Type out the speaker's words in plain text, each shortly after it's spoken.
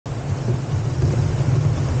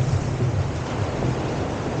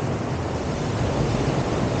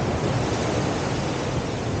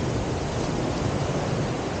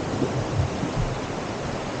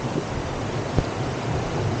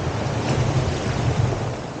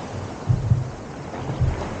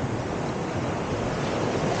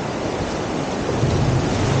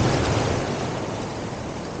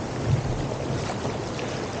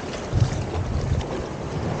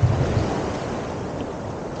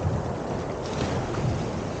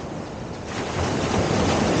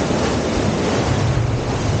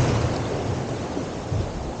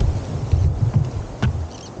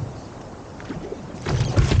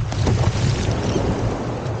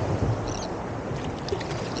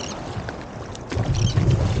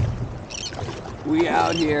We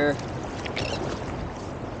out here.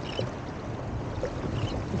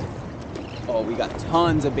 Oh, we got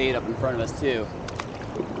tons of bait up in front of us too.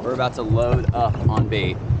 We're about to load up on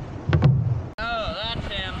bait. Oh, that's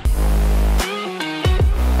him.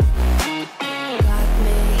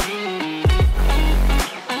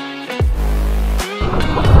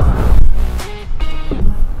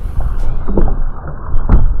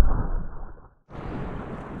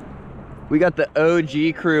 We got the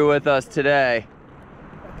OG crew with us today.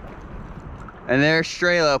 And there's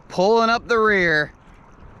Strelo pulling up the rear.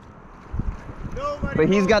 But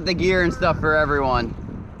he's got the gear and stuff for everyone.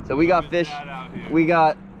 So we got fish, we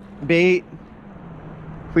got bait.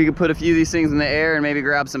 If we could put a few of these things in the air and maybe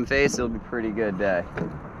grab some face, it'll be a pretty good day.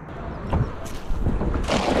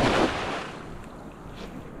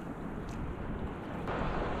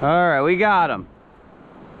 All right, we got him.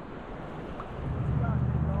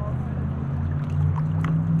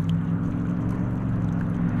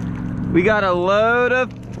 We got a load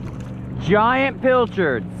of giant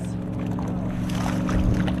pilchards.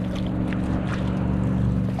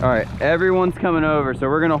 All right, everyone's coming over, so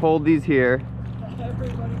we're gonna hold these here.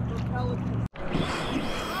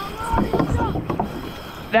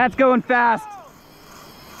 That's going fast.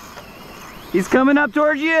 He's coming up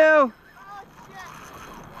towards you.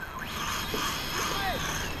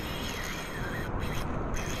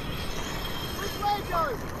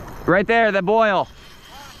 Right there, the boil.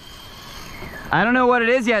 I don't know what it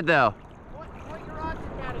is yet though. Point your rods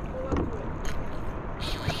at it, pull up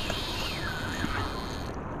to it.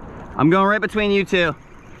 I'm going right between you two.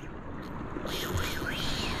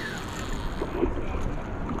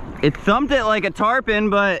 It thumped it like a tarpon,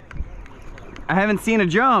 but I haven't seen a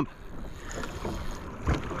jump.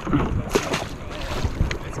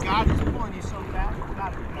 It's got it. It's pulling you so fast. It's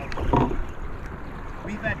got it.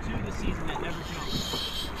 We've had two this season that never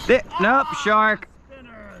jumped. Nope, shark.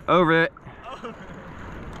 Spinner. Over it.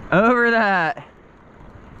 Over that.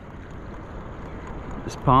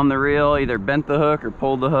 Just palmed the reel, either bent the hook or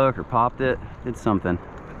pulled the hook or popped it. Did something.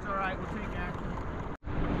 That's all right. We'll take action.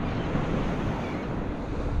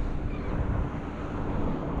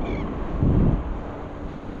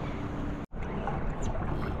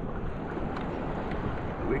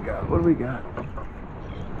 What do we got?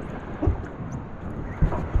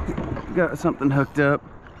 Got something hooked up.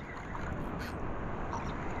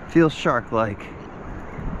 Feels shark-like.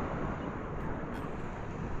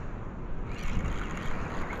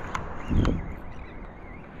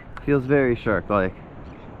 Feels very shark-like.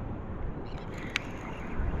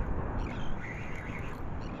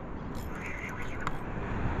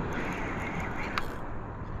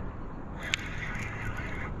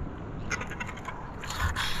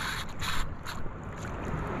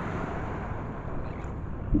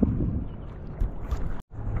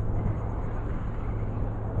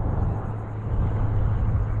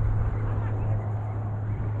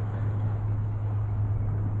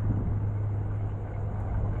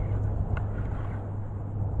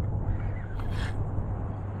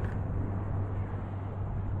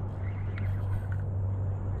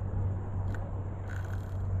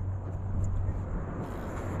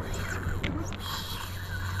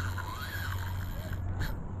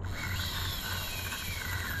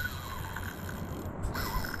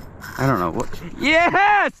 I don't know what.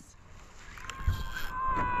 Yes!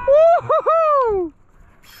 Woo-hoo-hoo!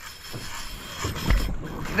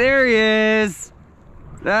 There he is.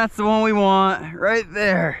 That's the one we want right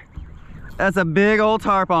there. That's a big old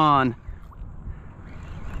tarpon.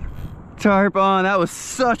 Tarpon, that was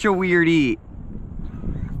such a weird eat.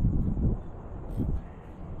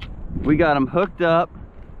 We got him hooked up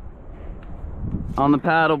on the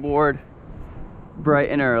paddleboard bright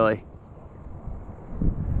and early.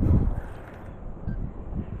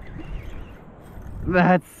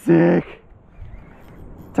 That's sick.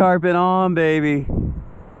 Tarpon on, baby.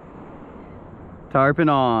 Tarpon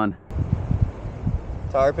on.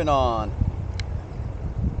 Tarpon on.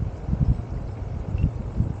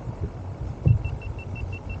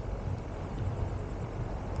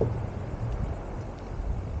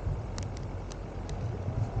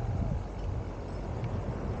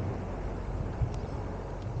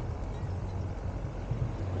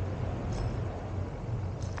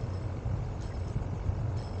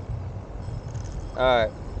 All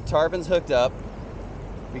right, tarpon's hooked up.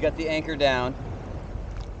 We got the anchor down.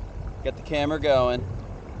 Got the camera going.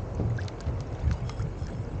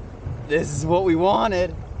 This is what we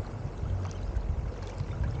wanted.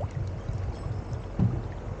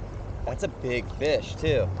 That's a big fish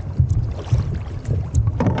too.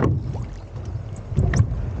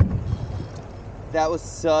 That was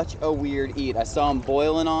such a weird eat. I saw him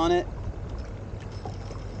boiling on it.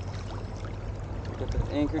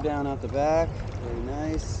 Anchor down out the back, very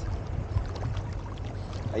nice.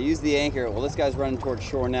 I use the anchor, well this guy's running towards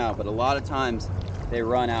shore now, but a lot of times they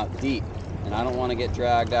run out deep and I don't want to get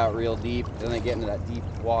dragged out real deep. Then they get into that deep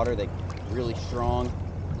water, they get really strong.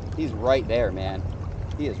 He's right there, man.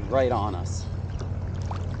 He is right on us.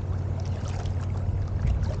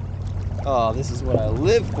 Oh, this is what I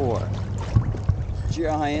live for.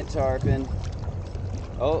 Giant tarpon.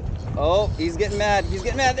 Oh, he's getting mad. He's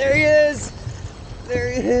getting mad. There he is.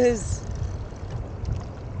 There he is.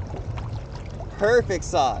 Perfect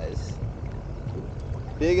size.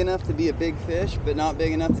 Big enough to be a big fish, but not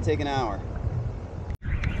big enough to take an hour.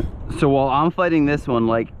 So while I'm fighting this one,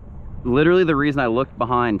 like literally the reason I looked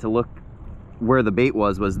behind to look where the bait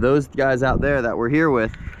was those guys out there that we're here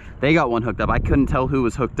with, they got one hooked up. I couldn't tell who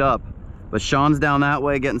was hooked up, but Sean's down that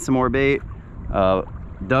way getting some more bait.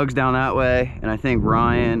 Doug's down that way, and I think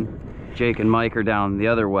Ryan, Jake, and Mike are down the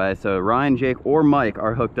other way. So Ryan, Jake, or Mike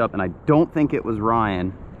are hooked up, and I don't think it was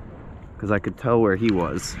Ryan because I could tell where he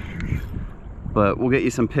was. But we'll get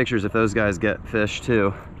you some pictures if those guys get fish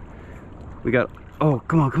too. We got, oh,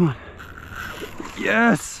 come on, come on.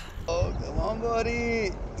 Yes! Oh, come on,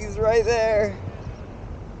 buddy. He's right there.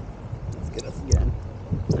 Let's get us again.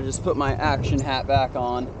 I just put my action hat back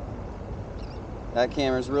on. That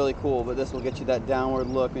camera's really cool, but this will get you that downward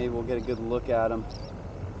look. Maybe we'll get a good look at him.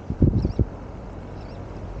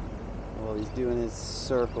 Well, he's doing his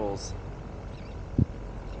circles.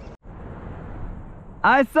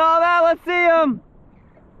 I saw that, let's see him!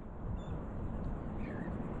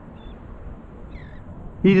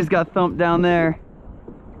 He just got thumped down there.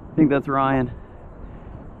 I think that's Ryan.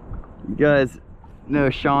 You guys know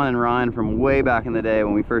Sean and Ryan from way back in the day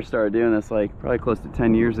when we first started doing this, like probably close to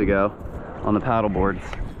 10 years ago on the paddle boards.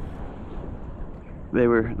 They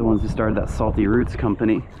were the ones who started that Salty Roots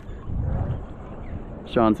company.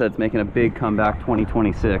 Sean said it's making a big comeback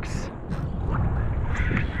 2026.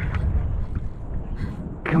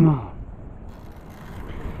 Come on.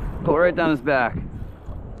 Pull right down his back.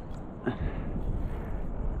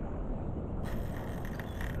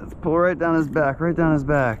 Let's pull right down his back, right down his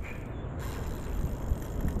back.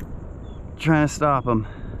 Trying to stop him.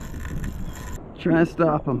 Trying to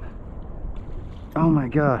stop him. Oh my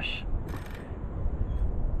gosh.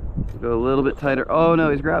 Go a little bit tighter. Oh no,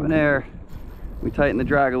 he's grabbing air. We tighten the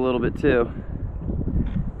drag a little bit too.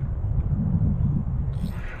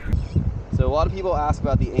 So a lot of people ask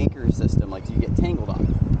about the anchor system, like do you get tangled on it?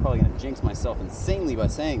 I'm probably gonna jinx myself insanely by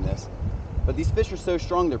saying this, but these fish are so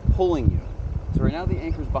strong they're pulling you. So right now the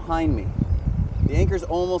anchor's behind me. The anchor's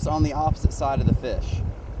almost on the opposite side of the fish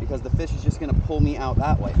because the fish is just gonna pull me out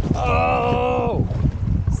that way. Oh,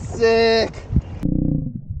 sick.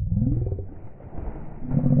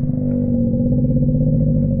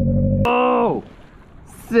 Oh,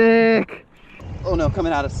 sick. Oh no,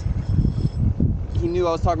 coming at us. He knew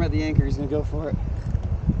I was talking about the anchor. He's gonna go for it.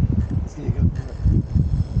 He's gonna go for it.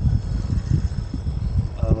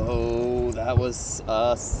 Oh, that was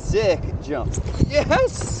a sick jump.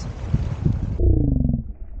 Yes!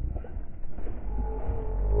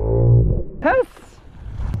 Yes!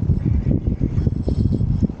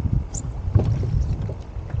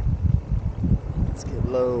 Let's get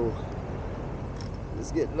low.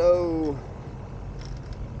 Let's get low.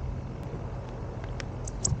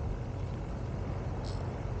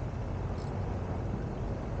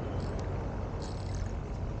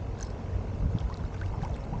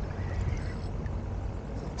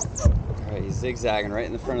 Alright, he's zigzagging right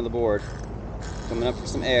in the front of the board. Coming up for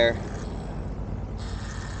some air.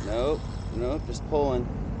 Nope, nope, just pulling.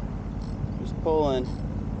 Just pulling.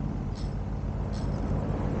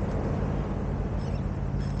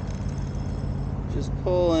 Just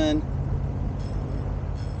pulling.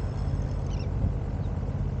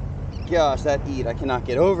 Gosh, that eat. I cannot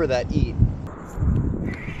get over that eat.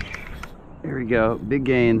 There we go. Big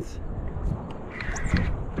gains.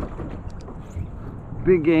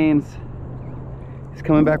 Big gains. He's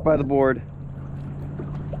coming back by the board.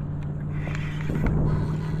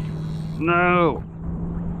 No.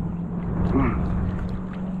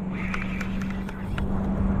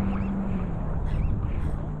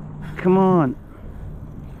 Come on.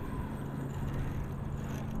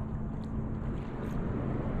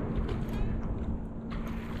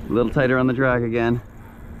 A little tighter on the drag again.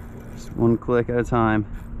 Just one click at a time.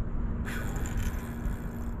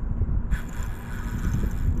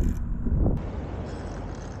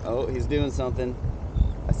 Oh, he's doing something.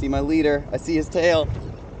 I see my leader. I see his tail.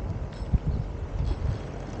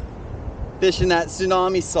 Fishing that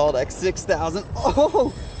Tsunami Salt X 6000.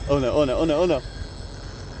 Oh! Oh no, oh no, oh no, oh no.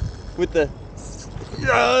 With the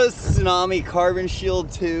Tsunami Carbon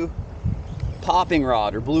Shield 2. popping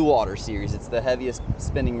rod, or blue water series. It's the heaviest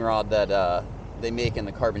spinning rod that they make in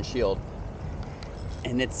the carbon shield.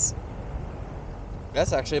 And that's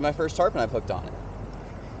actually my first tarpon I've hooked on it,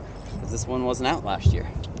 because this one wasn't out last year.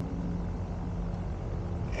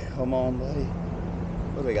 Come on, buddy.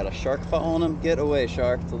 What do we got, a shark following him? Get away,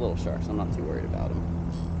 shark. It's a little shark, so I'm not too worried about him.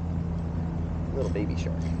 Little baby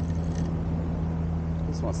shark.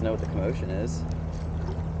 He just wants to know what the commotion is.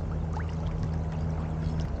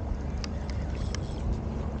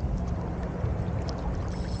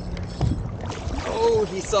 Oh,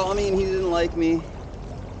 he saw me and he didn't like me.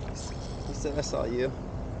 He said, I saw you.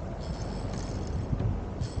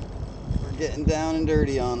 We're getting down and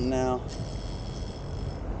dirty on him now.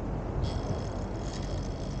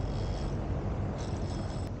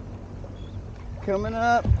 Coming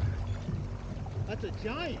up. That's a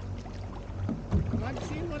giant. Have I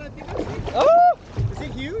seen what I think I've seen? Oh! Is he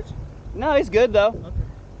huge? No, he's good though.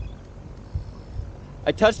 Okay.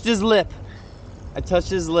 I touched his lip. I touched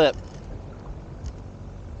his lip.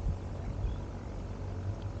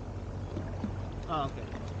 Oh, okay.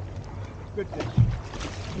 Good fish.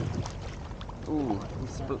 Ooh,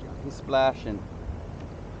 he's splashing.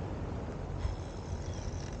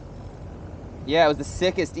 Yeah, it was the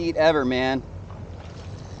sickest eat ever, man.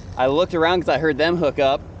 I looked around because I heard them hook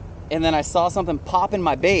up, and then I saw something pop in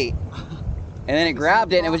my bait, and then it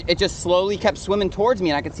grabbed it, and it just slowly kept swimming towards me,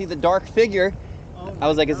 and I could see the dark figure. Oh, I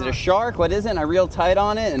was like, is it a shark? What is it? And I reeled tight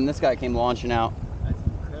on it, and this guy came launching out. That's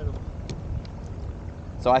incredible.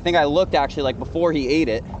 So I think I looked actually like before he ate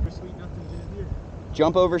it. Sweet nothing's in here.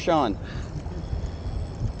 Jump over Sean.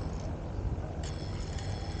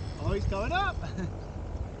 Oh, he's coming up.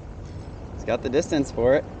 He's got the distance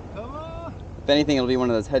for it. Come on. If anything, it'll be one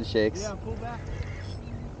of those head shakes. Yeah, pull back.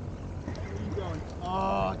 Where are you going?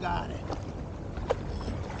 Oh, got it.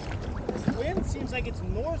 This wind seems like it's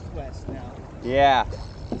northwest now. Yeah.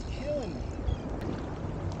 It's killing me.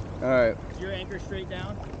 All right. Is your anchor straight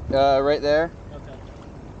down? Right there. Okay.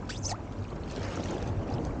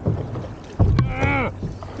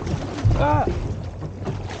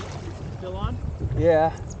 Still on?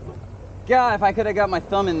 Yeah. God, if I could have got my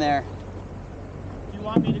thumb in there. Do you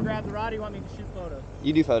want me to grab the rod or you want me to shoot photos?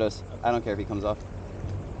 You do photos. I don't care if he comes off.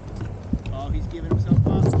 Oh, he's giving himself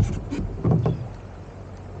up.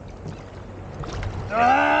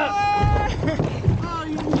 Ah! Oh,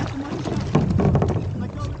 you didn't get the money shot.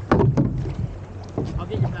 Let go. I'll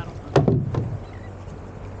get your paddle.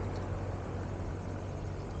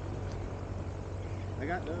 I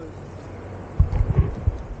got those.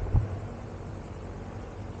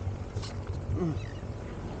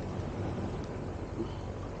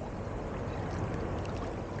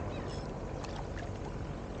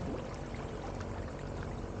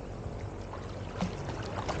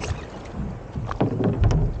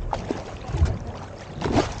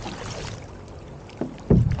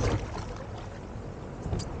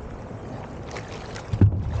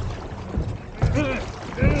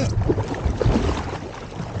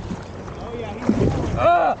 Oh yeah, he's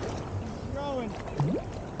throwing. He's throwing.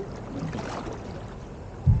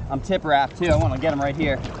 I'm tip wrapped too. I want to get him right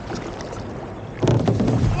here.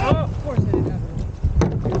 Oh, of course I didn't have it.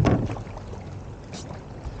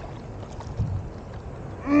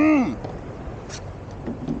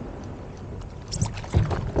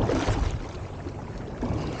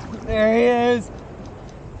 There he is.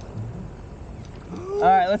 All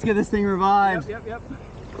right, let's get this thing revived. Yep.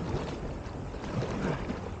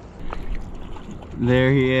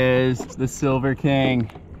 There he is, the Silver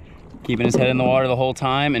King. Keeping his head in the water the whole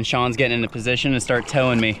time, and Sean's getting into position to start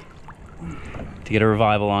towing me to get a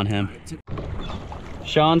revival on him.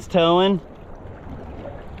 Sean's towing,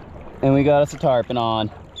 and we got us a tarpon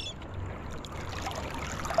on.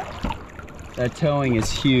 That towing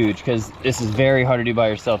is huge because this is very hard to do by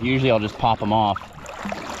yourself. Usually I'll just pop them off.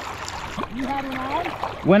 You had one on?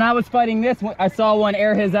 When I was fighting this, I saw one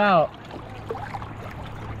air his out.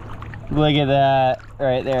 Look at that,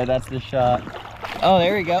 right there, that's the shot. Oh,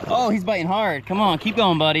 there we go. Oh, he's biting hard. Come on, keep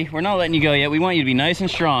going, buddy. We're not letting you go yet. We want you to be nice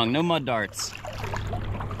and strong. No mud darts.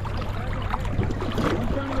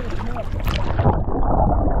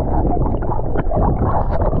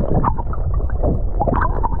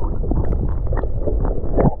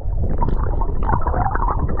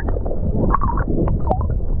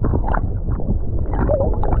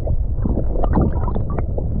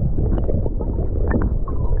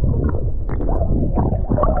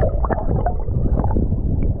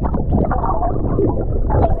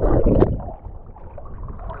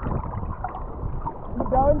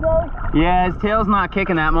 Yeah, his tail's not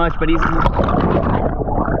kicking that much, but he's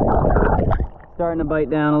starting to bite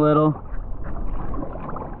down a little.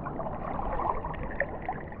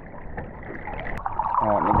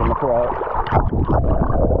 pro.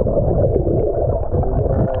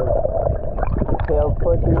 Tail's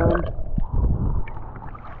pushing him.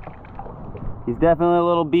 He's definitely a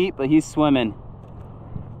little beat, but he's swimming.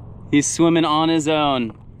 He's swimming on his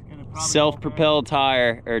own. Self-propelled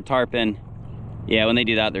tire or tarpon. Yeah, when they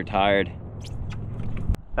do that, they're tired.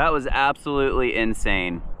 That was absolutely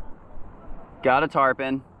insane. Got a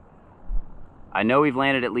tarpon. I know we've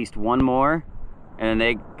landed at least one more, and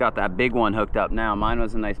they got that big one hooked up now. Mine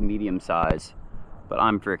was a nice medium size, but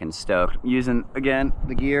I'm freaking stoked. Using, again,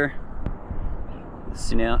 the gear,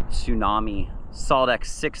 TSUNAMI Saldex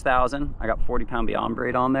 6000. I got 40-pound Beyond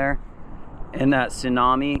braid on there, and that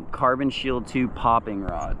TSUNAMI Carbon Shield 2 popping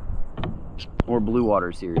rod, or Blue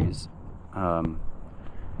Water series.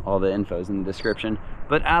 All the info's in the description.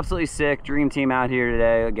 But absolutely sick. Dream team out here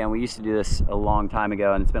today. Again, we used to do this a long time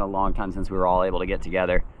ago, and it's been a long time since we were all able to get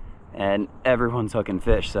together, and everyone's hooking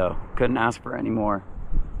fish, so couldn't ask for any more.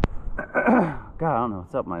 God, I don't know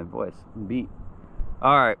what's up with my voice. I'm beat.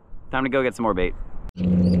 All right, time to go get some more bait.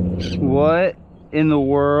 What in the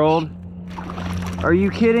world? Are you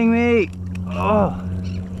kidding me? Oh.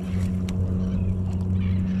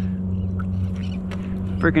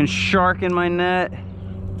 Freaking shark in my net.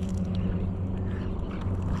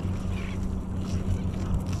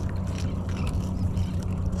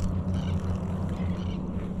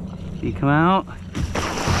 Did he come out?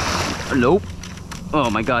 Nope. Oh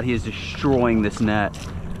my God, he is destroying this net.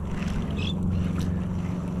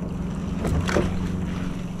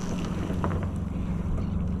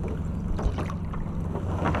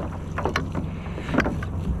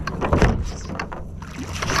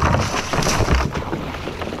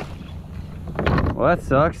 Well, that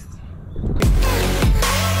sucks.